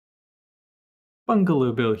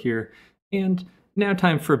Bungalow Bill here, and now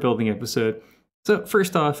time for a building episode. So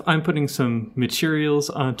first off, I'm putting some material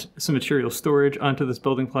storage onto this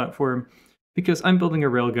building platform because I'm building a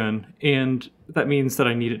railgun, and that means that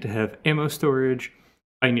I need it to have ammo storage,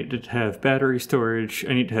 I need it to have battery storage,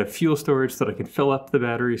 I need to have fuel storage so that I can fill up the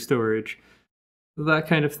battery storage, that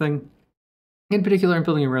kind of thing. In particular, I'm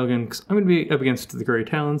building a railgun because I'm going to be up against the Grey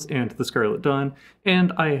Talons and the Scarlet Dawn,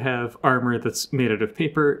 and I have armor that's made out of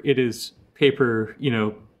paper. It is paper,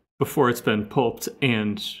 before it's been pulped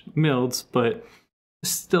and milled, but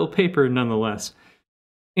still paper nonetheless.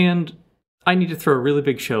 And I need to throw really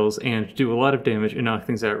big shells and do a lot of damage and knock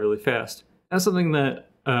things out really fast. That's something that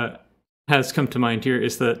has come to mind here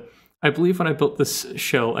is that I believe when I built this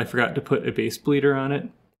shell, I forgot to put a base bleeder on it,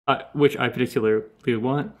 which I particularly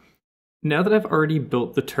want. Now that I've already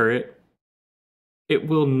built the turret, it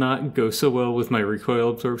will not go so well with my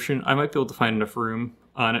recoil absorption. I might be able to find enough room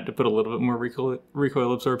on it to put a little bit more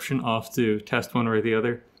recoil absorption off to test one or the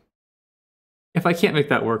other. If I can't make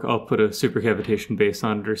that work, I'll put a super cavitation base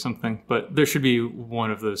on it or something, but there should be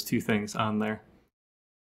one of those two things on there.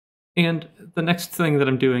 And the next thing that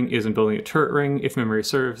I'm doing is I'm building a turret ring. If memory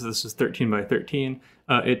serves, this is 13 by 13.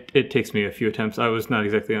 It takes me a few attempts. I was not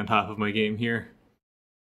exactly on top of my game here.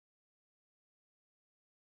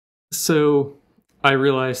 So I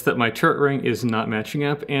realized that my turret ring is not matching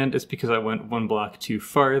up, and it's because I went one block too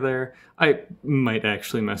far there. I might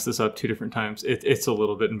actually mess this up 2 different times. It's a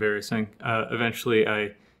little bit embarrassing. Eventually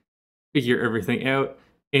I figure everything out,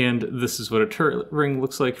 and this is what a turret ring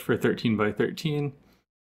looks like for 13 by 13.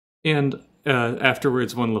 And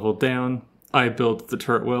afterwards, one level down, I build the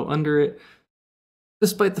turret well under it,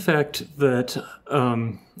 despite the fact that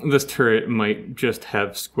this turret might just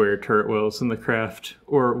have square turret wells in the craft,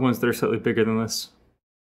 or ones that are slightly bigger than this.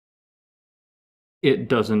 It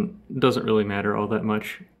doesn't really matter all that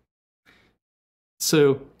much.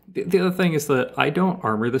 So the other thing is that I don't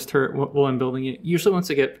armor this turret while I'm building it. Usually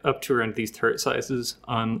once I get up to around these turret sizes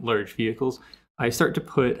on large vehicles, I start to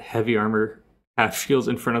put heavy armor half shields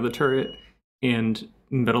in front of the turret and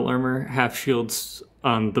metal armor half shields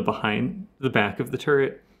on the back of the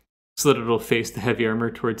turret so that it'll face the heavy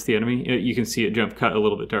armor towards the enemy. You can see it jump cut a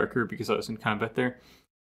little bit darker because I was in combat there.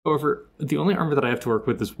 However, the only armor that I have to work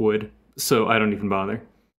with is wood, so I don't even bother.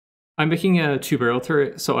 I'm making a 2-barrel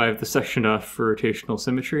turret, so I have the sectioned off for rotational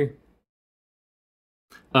symmetry.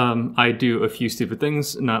 I do a few stupid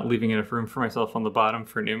things, not leaving enough room for myself on the bottom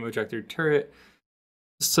for an ammo ejector turret.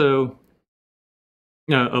 So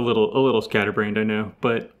a little scatterbrained, I know,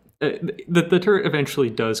 but the turret eventually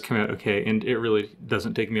does come out okay, and it really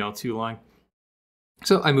doesn't take me all too long.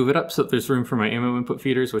 So I move it up so that there's room for my ammo input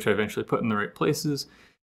feeders, which I eventually put in the right places,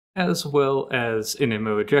 as well as an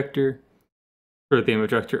ammo ejector. Throw the ammo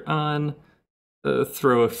ejector on,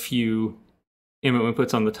 throw a few ammo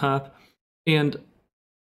inputs on the top, and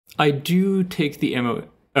I do take the ammo...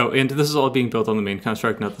 Oh, and this is all being built on the main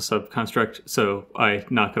construct, not the sub-construct, so I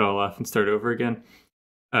knock it all off and start over again.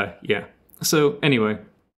 Yeah. So anyway,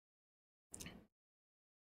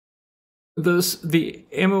 the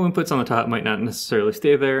ammo inputs on the top might not necessarily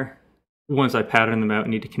stay there. Once I pattern them out, I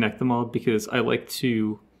need to connect them all because I like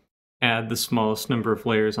to add the smallest number of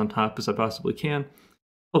layers on top as I possibly can.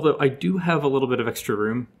 Although I do have a little bit of extra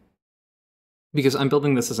room because I'm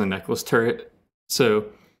building this as a necklace turret. So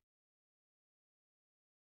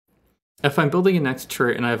if I'm building a next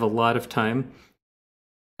turret and I have a lot of time,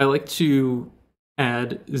 I like to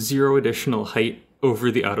add 0 additional height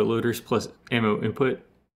over the autoloaders plus ammo input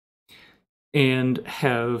and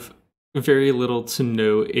have very little to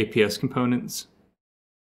no APS components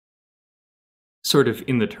sort of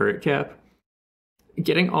in the turret cap.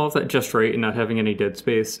 Getting all of that just right and not having any dead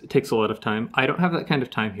space takes a lot of time. I don't have that kind of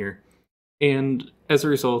time here. And as a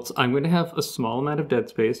result, I'm going to have a small amount of dead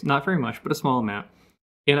space, not very much, but a small amount.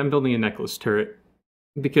 And I'm building a necklace turret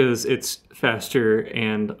because it's faster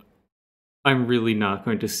and I'm really not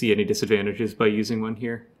going to see any disadvantages by using one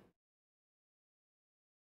here.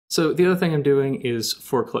 So the other thing I'm doing is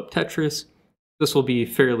 4-clip Tetris. This will be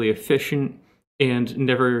fairly efficient and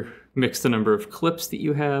never mix the number of clips that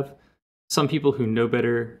you have. Some people who know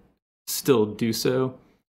better still do so,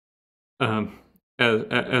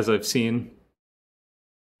 as I've seen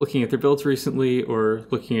looking at their builds recently or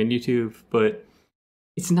looking on YouTube, but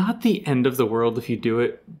it's not the end of the world if you do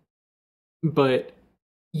it. But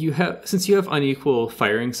since you have unequal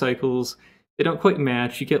firing cycles, they don't quite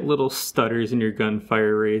match. You get little stutters in your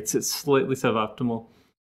gunfire rates. It's slightly suboptimal.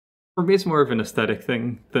 For me, it's more of an aesthetic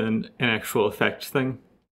thing than an actual effect thing.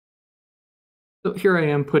 So here I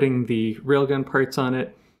am putting the railgun parts on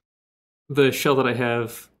it. The shell that I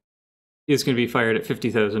have is going to be fired at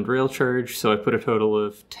 50,000 rail charge, so I put a total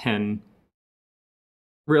of 10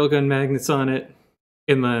 railgun magnets on it,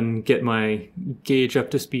 and then get my gauge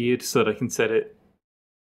up to speed so that I can set it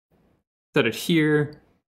here,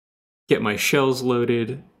 get my shells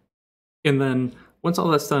loaded, and then once all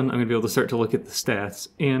that's done, I'm going to be able to start to look at the stats.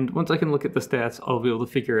 And once I can look at the stats, I'll be able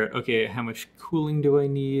to figure out, okay, how much cooling do I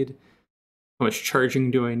need? How much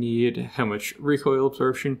charging do I need? How much recoil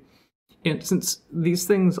absorption? And since these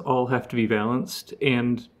things all have to be balanced,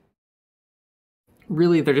 and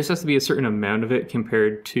really there just has to be a certain amount of it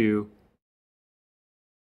compared to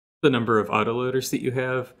the number of autoloaders that you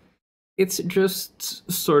have, it's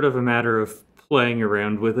just sort of a matter of playing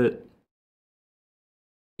around with it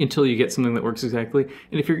until you get something that works exactly.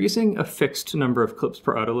 And if you're using a fixed number of clips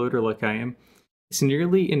per autoloader like I am, it's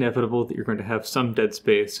nearly inevitable that you're going to have some dead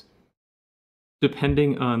space,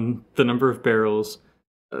 depending on the number of barrels,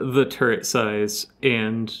 the turret size,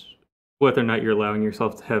 and whether or not you're allowing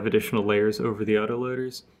yourself to have additional layers over the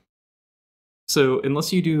autoloaders. So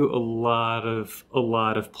unless you do a lot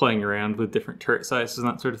of playing around with different turret sizes and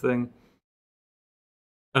that sort of thing,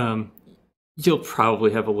 you'll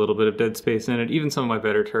probably have a little bit of dead space in it. Even some of my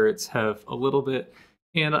better turrets have a little bit,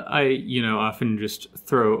 and I, often just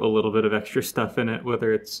throw a little bit of extra stuff in it,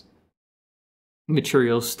 whether it's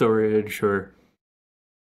material storage or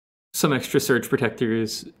some extra surge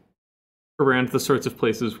protectors around the sorts of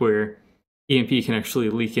places where EMP can actually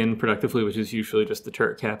leak in productively, which is usually just the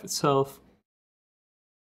turret cap itself.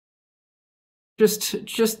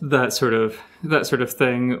 Just that sort of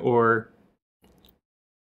thing, or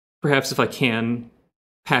perhaps if I can,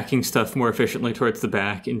 packing stuff more efficiently towards the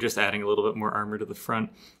back and just adding a little bit more armor to the front.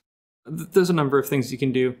 There's a number of things you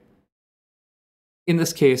can do. In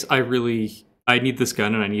this case, I need this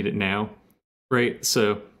gun and I need it now, right?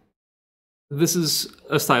 So this is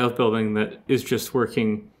a style of building that is just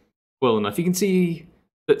working well enough. You can see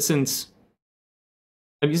that since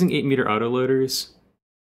I'm using 8-meter autoloaders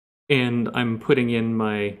and I'm putting in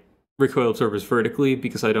my recoil absorbers vertically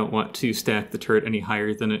because I don't want to stack the turret any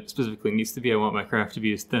higher than it specifically needs to be. I want my craft to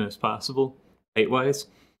be as thin as possible, height-wise.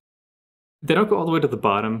 They don't go all the way to the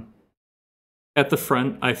bottom. At the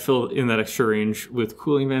front, I fill in that extra range with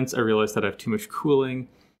cooling vents. I realized that I have too much cooling,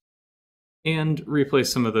 and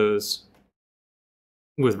replace some of those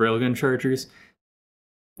with railgun chargers.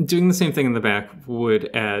 Doing the same thing in the back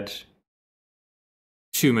would add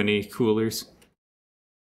too many coolers.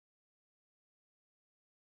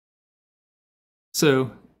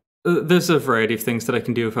 So there's a variety of things that I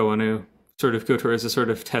can do if I want to sort of go towards a sort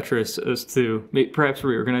of Tetris as to perhaps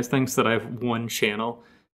reorganize things so that I have one channel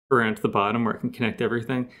around the bottom where I can connect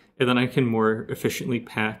everything, and then I can more efficiently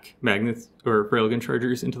pack magnets or railgun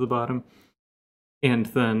chargers into the bottom, and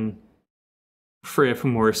then free up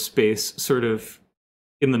more space sort of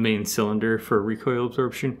in the main cylinder for recoil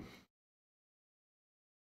absorption.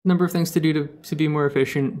 Number of things to do to be more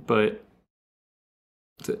efficient, but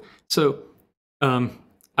so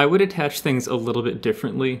I would attach things a little bit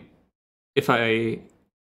differently if I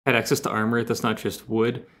had access to armor that's not just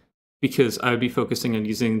wood, because I would be focusing on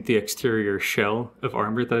using the exterior shell of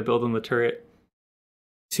armor that I build on the turret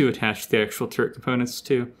to attach the actual turret components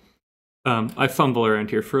to. I fumble around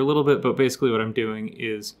here for a little bit, but basically what I'm doing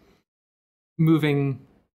is moving.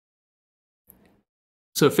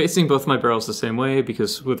 So facing both my barrels the same way,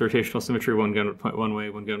 because with rotational symmetry, one gun would point one way,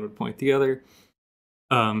 one gun would point the other.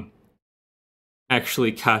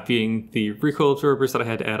 Actually copying the recoil absorbers that I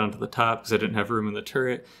had to add onto the top because I didn't have room in the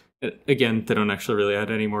turret. Again, they don't actually really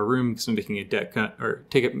add any more room because I'm making a deck gun, or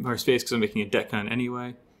take up more space because I'm making a deck gun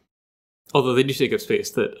anyway. Although they do take up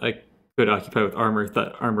space that I could occupy with armor,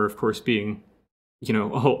 that armor of course being,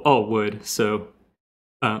 all wood. So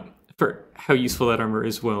for how useful that armor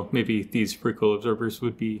is, well, maybe these recoil absorbers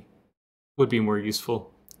would be more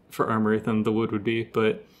useful for armor than the wood would be,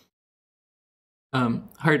 but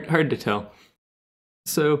hard to tell.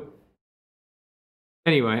 So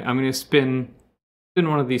anyway, I'm going to spin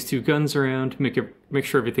one of these two guns around, make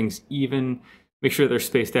sure everything's even, make sure they're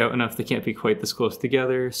spaced out enough they can't be quite this close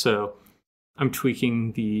together. So I'm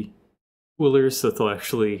tweaking the coolers so that they'll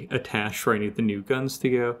actually attach where I need the new guns to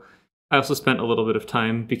go. I also spent a little bit of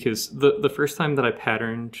time because the first time that I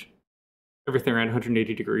patterned everything around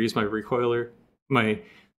 180 degrees, my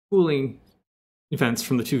cooling vents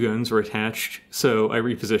from the two guns were attached, so I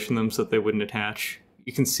repositioned them so that they wouldn't attach.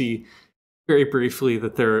 You can see very briefly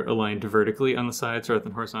that they're aligned vertically on the sides rather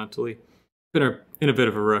than horizontally. Been in a bit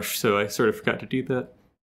of a rush, so I sort of forgot to do that.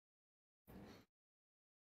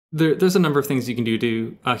 There's a number of things you can do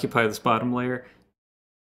to occupy this bottom layer.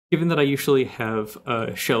 Given that I usually have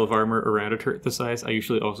a shell of armor around a turret this size, I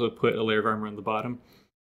usually also put a layer of armor on the bottom.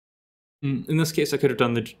 In this case, I could have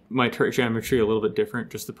done my turret geometry a little bit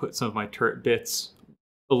different, just to put some of my turret bits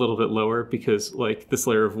a little bit lower, because like this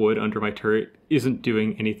layer of wood under my turret isn't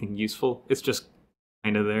doing anything useful. It's just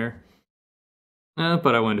kind of there.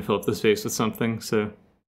 But I wanted to fill up the space with something, so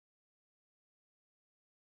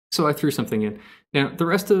I threw something in. Now, the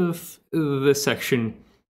rest of this section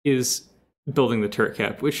is building the turret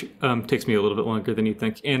cap, which takes me a little bit longer than you'd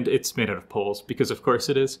think, and it's made out of poles, because of course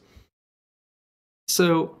it is.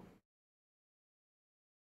 So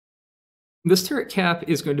this turret cap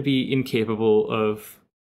is going to be incapable of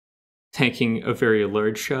tanking a very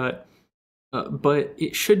large shot, but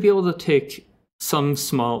it should be able to take some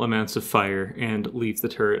small amounts of fire and leave the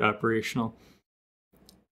turret operational.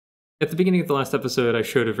 At the beginning of the last episode, I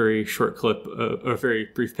showed a very short clip, a very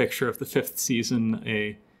brief picture of the 5th season,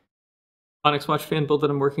 a Onyx Watch fan build that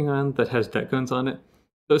I'm working on that has deck guns on it.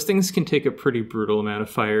 Those things can take a pretty brutal amount of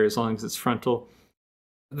fire as long as it's frontal.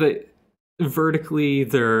 Vertically,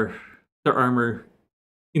 their armor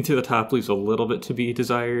into the top leaves a little bit to be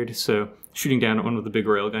desired, so shooting down at one with a big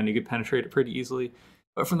railgun, you could penetrate it pretty easily.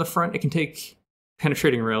 But from the front, it can take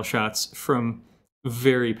penetrating rail shots from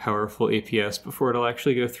very powerful APS before it'll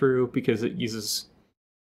actually go through, because it uses...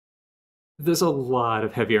 There's a lot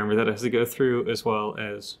of heavy armor that it has to go through, as well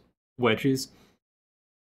as wedges.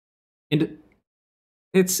 And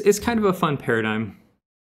it's kind of a fun paradigm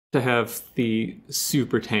to have the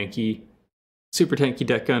super tanky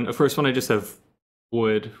deck gun. Of course, when I just have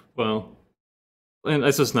wood, well, and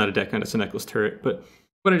I suppose it's not a deck gun, it's a necklace turret, but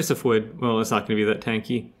when I just have wood, well, it's not going to be that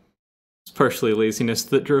tanky. It's partially laziness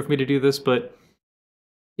that drove me to do this, but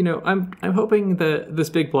you know, I'm hoping that this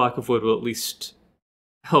big block of wood will at least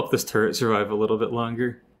help this turret survive a little bit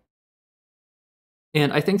longer.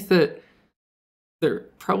 And I think that there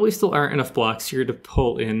probably still aren't enough blocks here to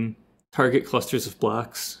pull in target clusters of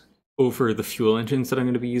blocks over the fuel engines that I'm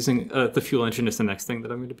going to be using. The fuel engine is the next thing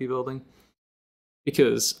that I'm going to be building,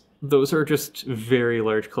 because those are just very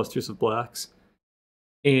large clusters of blocks,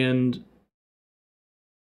 and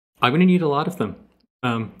I'm going to need a lot of them.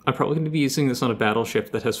 I'm probably going to be using this on a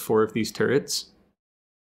battleship that has 4 of these turrets.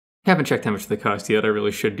 Haven't checked how much they cost yet. I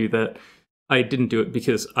really should do that. I didn't do it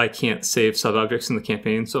because I can't save sub-objects in the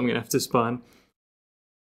campaign, so I'm going to have to spawn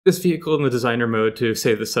this vehicle in the designer mode to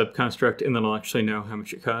save the sub-construct, and then I'll actually know how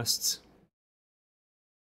much it costs.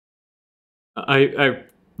 I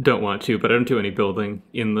don't want to, but I don't do any building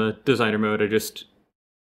in the designer mode. I just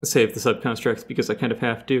save the sub-constructs because I kind of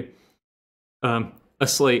have to. A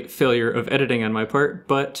slight failure of editing on my part,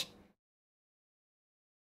 but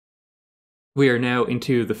we are now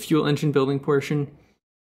into the fuel engine building portion.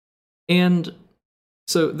 And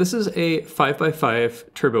so this is a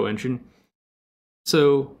 5x5 turbo engine.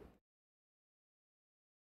 So,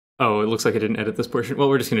 oh, it looks like I didn't edit this portion. Well,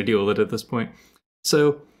 we're just going to deal with it at this point.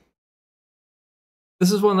 So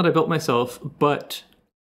this is one that I built myself, but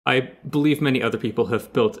I believe many other people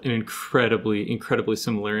have built an incredibly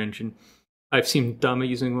similar engine. I've seen Dama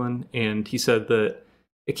using one, and he said that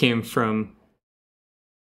it came from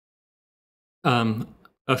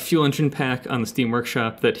a fuel engine pack on the Steam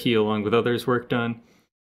Workshop that he, along with others, worked on.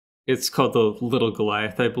 It's called the Little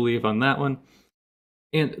Goliath, I believe, on that one.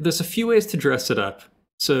 And there's a few ways to dress it up.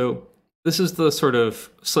 So this is the sort of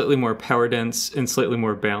slightly more power dense and slightly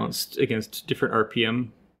more balanced against different RPM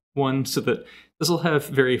one, so that this will have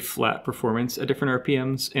very flat performance at different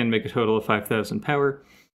RPMs and make a total of 5,000 power.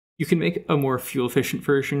 You can make a more fuel efficient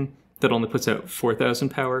version that only puts out 4,000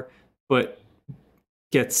 power, but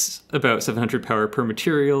gets about 700 power per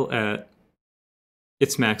material at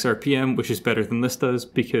its max RPM, which is better than this does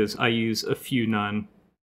because I use a few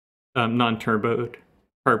non-turboed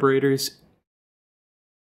carburetors.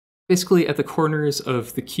 Basically, at the corners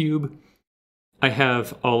of the cube, I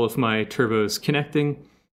have all of my turbos connecting,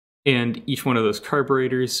 and each one of those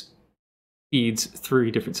carburetors feeds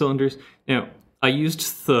 3 different cylinders. Now, I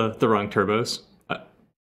used the wrong turbos,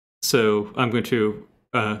 so I'm going to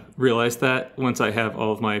realize that once I have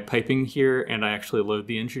all of my piping here and I actually load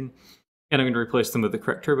the engine, and I'm going to replace them with the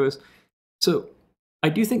correct turbos. So I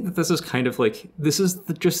do think that this is kind of like, this is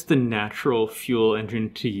just the natural fuel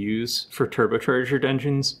engine to use for turbocharged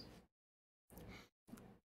engines.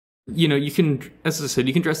 You know, you can, as I said,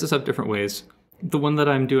 you can dress this up different ways. The one that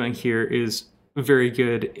I'm doing here is very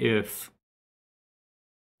good if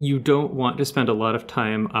you don't want to spend a lot of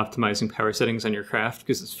time optimizing power settings on your craft,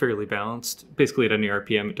 because it's fairly balanced. Basically at any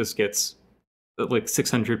RPM, it just gets like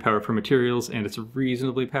 600 power per materials, and it's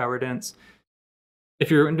reasonably power dense. If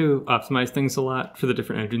you're going to optimize things a lot for the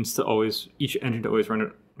different engines each engine to always run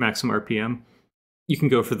at maximum RPM, you can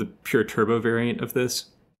go for the pure turbo variant of this.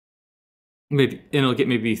 and it'll get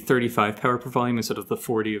maybe 35 power per volume instead of the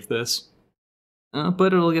 40 of this.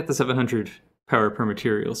 But it'll get the 700 power per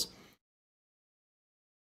materials.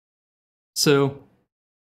 So,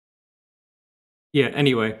 yeah,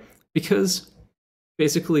 anyway, because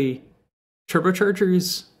basically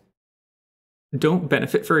turbochargers don't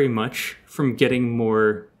benefit very much from getting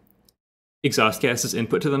more exhaust gases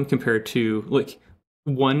input to them compared to, like,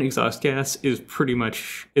 one exhaust gas is pretty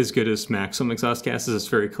much as good as maximum exhaust gases. It's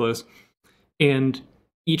very close. And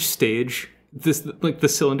each stage, the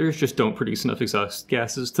cylinders just don't produce enough exhaust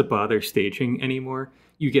gases to bother staging anymore.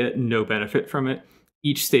 You get no benefit from it.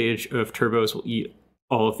 Each stage of turbos will eat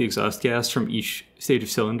all of the exhaust gas from each stage of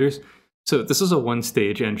cylinders. So this is a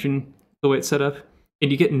one-stage engine, the way it's set up,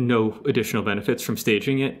 and you get no additional benefits from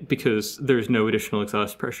staging it because there's no additional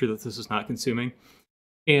exhaust pressure that this is not consuming.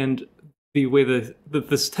 And the way that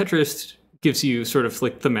this Tetris gives you sort of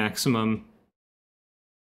like the maximum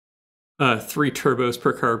 3 turbos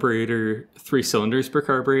per carburetor, 3 cylinders per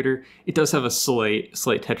carburetor. It does have a slight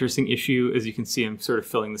Tetrising issue. As you can see, I'm sort of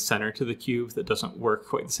filling the center to the cube. That doesn't work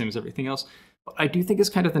quite the same as everything else. But I do think it's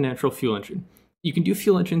kind of the natural fuel engine. You can do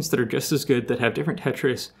fuel engines that are just as good, that have different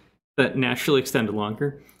Tetris, that naturally extend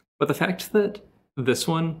longer. But the fact that this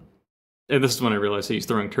one, and this is when I realized I used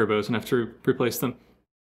the wrong turbos and have to replace them.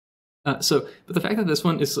 But the fact that this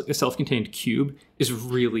one is a self-contained cube is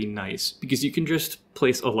really nice, because you can just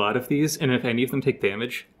place a lot of these, and if any of them take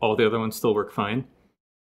damage, all the other ones still work fine.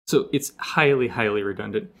 So it's highly, highly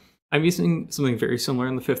redundant. I'm using something very similar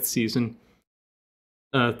in the 5th season.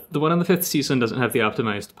 The one on the 5th season doesn't have the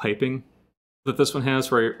optimized piping that this one has,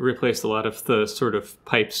 where I replaced a lot of the sort of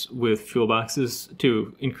pipes with fuel boxes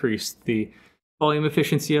to increase the volume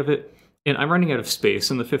efficiency of it. And I'm running out of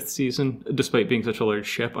space in the 5th season. Despite being such a large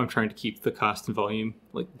ship, I'm trying to keep the cost and volume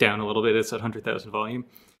down a little bit. It's at 100,000 volume.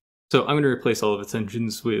 So I'm going to replace all of its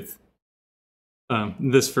engines with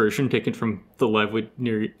this version taken from the Livewood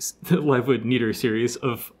Neater series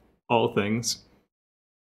of all things.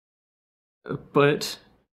 But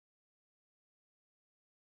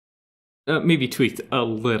maybe tweaked a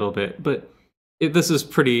little bit. But this is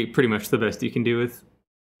pretty much the best you can do with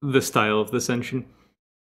the style of this engine.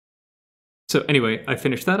 So anyway, I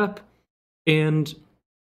finished that up, and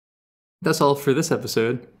that's all for this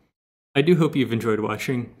episode. I do hope you've enjoyed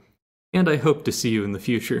watching, and I hope to see you in the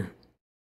future.